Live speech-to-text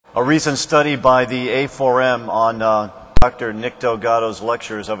A recent study by the A4M on Dr. Nick Delgado's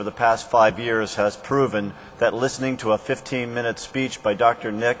lectures over the past 5 years has proven that listening to a 15-minute speech by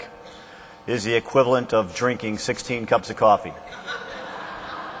Dr. Nick is the equivalent of drinking 16 cups of coffee.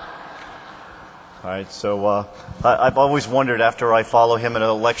 All right, so I've always wondered after I follow him in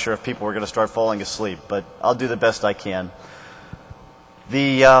a lecture if people were going to start falling asleep, but I'll do the best I can.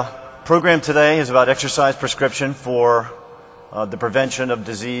 The program today is about exercise prescription for the prevention of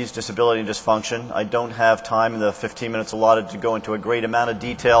disease, disability, and dysfunction. I don't have time in the 15 minutes allotted to go into a great amount of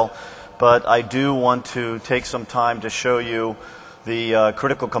detail, but I do want to take some time to show you the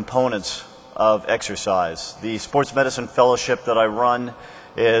critical components of exercise. The Sports Medicine Fellowship that I run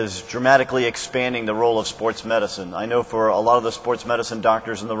is dramatically expanding the role of sports medicine. I know for a lot of the sports medicine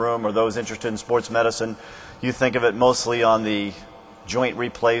doctors in the room or those interested in sports medicine, you think of it mostly on the joint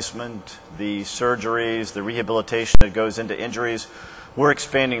replacement, the surgeries, the rehabilitation that goes into injuries. We're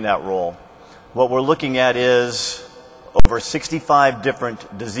expanding that role. What we're looking at is over 65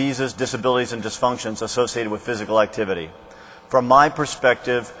 different diseases, disabilities, and dysfunctions associated with physical activity. From my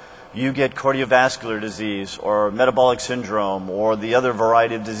perspective, you get cardiovascular disease or metabolic syndrome or the other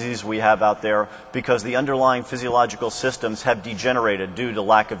variety of disease we have out there because the underlying physiological systems have degenerated due to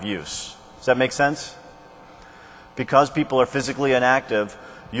lack of use. Does that make sense? Because people are physically inactive,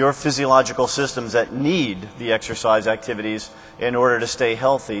 your physiological systems that need the exercise activities in order to stay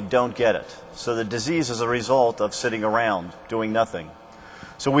healthy don't get it. So the disease is a result of sitting around, doing nothing.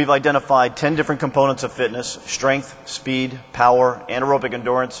 So we've identified 10 different components of fitness: strength, speed, power, anaerobic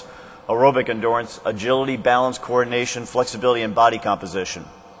endurance, aerobic endurance, agility, balance, coordination, flexibility, and body composition.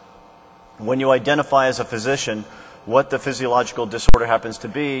 When you identify as a physician what the physiological disorder happens to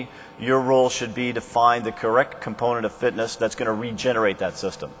be, your role should be to find the correct component of fitness that's going to regenerate that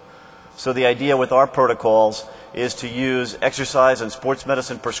system. So the idea with our protocols is to use exercise and sports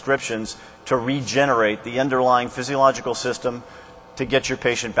medicine prescriptions to regenerate the underlying physiological system to get your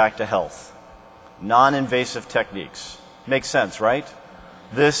patient back to health. Non-invasive techniques. Makes sense, right?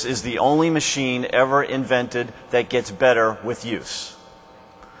 This is the only machine ever invented that gets better with use.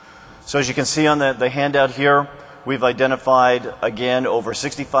 So as you can see on the handout here, we've identified, again, over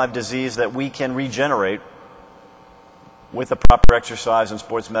 65 diseases that we can regenerate with a proper exercise and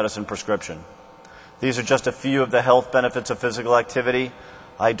sports medicine prescription. These are just a few of the health benefits of physical activity.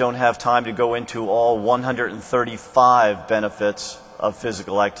 I don't have time to go into all 135 benefits of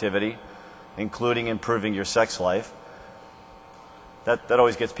physical activity, including improving your sex life. That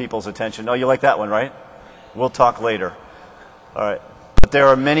always gets people's attention. Oh, you like that one, right? We'll talk later. All right. But there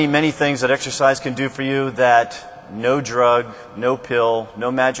are many, many things that exercise can do for you that no drug, no pill,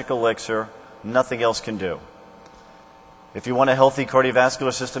 no magic elixir, nothing else can do. If you want a healthy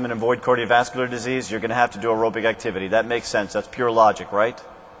cardiovascular system and avoid cardiovascular disease, you're going to have to do aerobic activity. That makes sense. That's pure logic, right?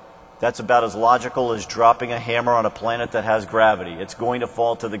 That's about as logical as dropping a hammer on a planet that has gravity. It's going to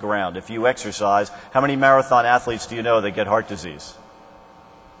fall to the ground. If you exercise, how many marathon athletes do you know that get heart disease?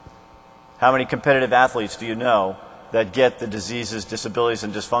 How many competitive athletes do you know that get the diseases, disabilities,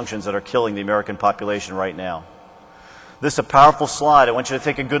 and dysfunctions that are killing the American population right now? This is a powerful slide. I want you to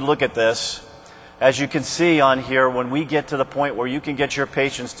take a good look at this. As you can see on here, when we get to the point where you can get your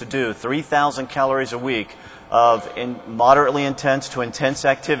patients to do 3,000 calories a week of moderately intense to intense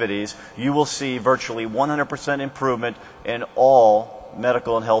activities, you will see virtually 100% improvement in all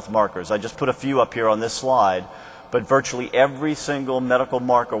medical and health markers. I just put a few up here on this slide, but virtually every single medical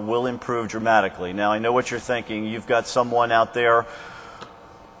marker will improve dramatically. Now, I know what you're thinking. You've got someone out there,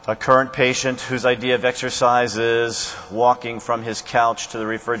 a current patient whose idea of exercise is walking from his couch to the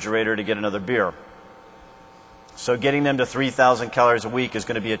refrigerator to get another beer. So getting them to 3,000 calories a week is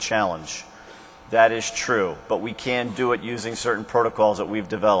going to be a challenge. That is true, but we can do it using certain protocols that we've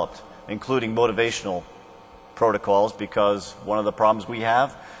developed, including motivational protocols, because one of the problems we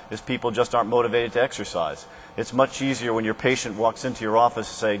have is people just aren't motivated to exercise. It's much easier when your patient walks into your office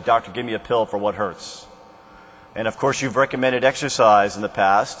to say, "Doctor, give me a pill for what hurts." And of course, you've recommended exercise in the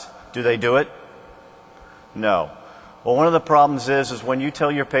past. Do they do it? No. Well, one of the problems is when you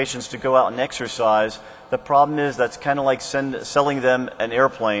tell your patients to go out and exercise, the problem is that's kind of like selling them an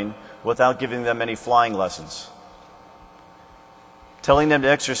airplane without giving them any flying lessons. Telling them to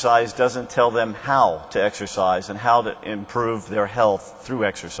exercise doesn't tell them how to exercise and how to improve their health through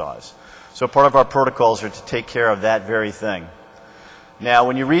exercise. So part of our protocols are to take care of that very thing. Now,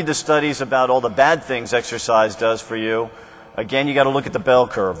 when you read the studies about all the bad things exercise does for you, again, you got to look at the bell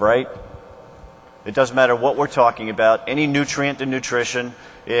curve, right? It doesn't matter what we're talking about. Any nutrient in nutrition,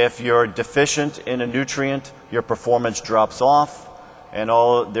 if you're deficient in a nutrient, your performance drops off, and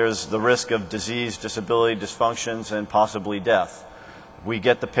there's the risk of disease, disability, dysfunctions, and possibly death. We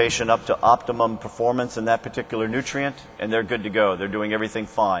get the patient up to optimum performance in that particular nutrient, and they're good to go. They're doing everything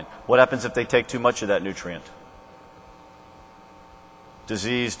fine. What happens if they take too much of that nutrient?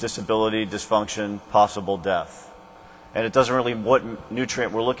 Disease, disability, dysfunction, possible death. And it doesn't really what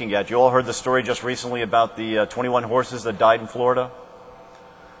nutrient we're looking at. You all heard the story just recently about the 21 horses that died in Florida?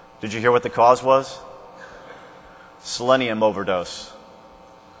 Did you hear what the cause was? Selenium overdose.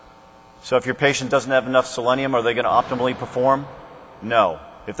 So if your patient doesn't have enough selenium, are they going to optimally perform? No.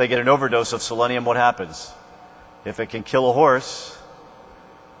 If they get an overdose of selenium, what happens? If it can kill a horse,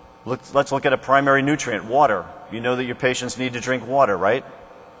 let's look at a primary nutrient, water. You know that your patients need to drink water, right?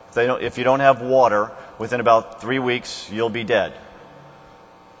 If you don't have water, within about 3 weeks, you'll be dead.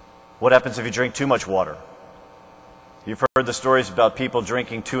 What happens if you drink too much water? You've heard the stories about people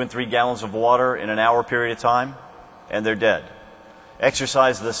drinking 2 and 3 gallons of water in an hour period of time, and they're dead.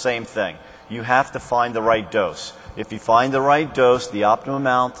 Exercise is the same thing. You have to find the right dose. If you find the right dose, the optimum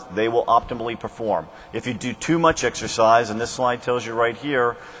amount, they will optimally perform. If you do too much exercise, and this slide tells you right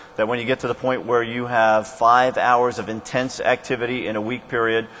here that when you get to the point where you have 5 hours of intense activity in a week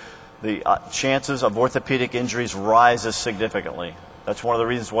period, the chances of orthopedic injuries rises significantly. That's one of the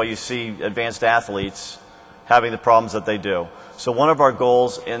reasons why you see advanced athletes having the problems that they do. So one of our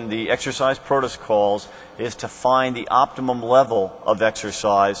goals in the exercise protocols is to find the optimum level of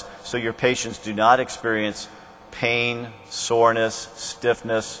exercise so your patients do not experience pain, soreness,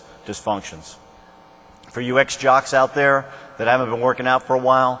 stiffness, dysfunctions. For you ex-jocks out there that haven't been working out for a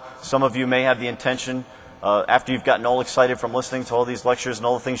while, some of you may have the intention, after you've gotten all excited from listening to all these lectures and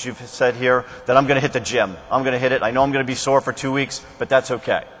all the things you've said here, that I'm going to hit the gym. I'm going to hit it. I know I'm going to be sore for 2 weeks, but that's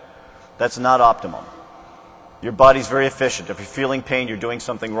okay. That's not optimum. Your body's very efficient. If you're feeling pain, you're doing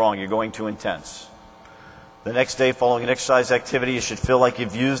something wrong. You're going too intense. The next day following an exercise activity, you should feel like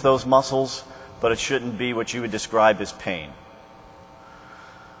you've used those muscles, but it shouldn't be what you would describe as pain.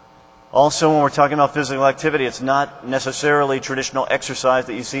 Also, when we're talking about physical activity, it's not necessarily traditional exercise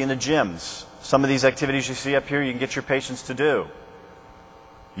that you see in the gyms. Some of these activities you see up here, you can get your patients to do.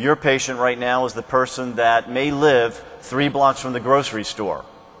 Your patient right now is the person that may live 3 blocks from the grocery store.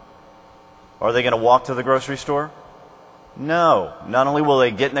 Are they going to walk to the grocery store? No. Not only will they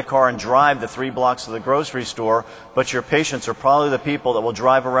get in the car and drive the 3 blocks to the grocery store, but your patients are probably the people that will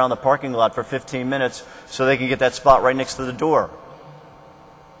drive around the parking lot for 15 minutes so they can get that spot right next to the door.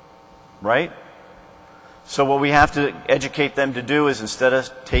 Right? So what we have to educate them to do is, instead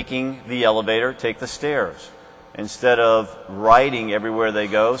of taking the elevator, take the stairs. Instead of riding everywhere they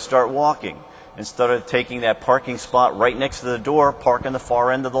go, start walking. Instead of taking that parking spot right next to the door, park on the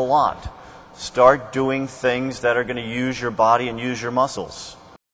far end of the lot. Start doing things that are going to use your body and use your muscles.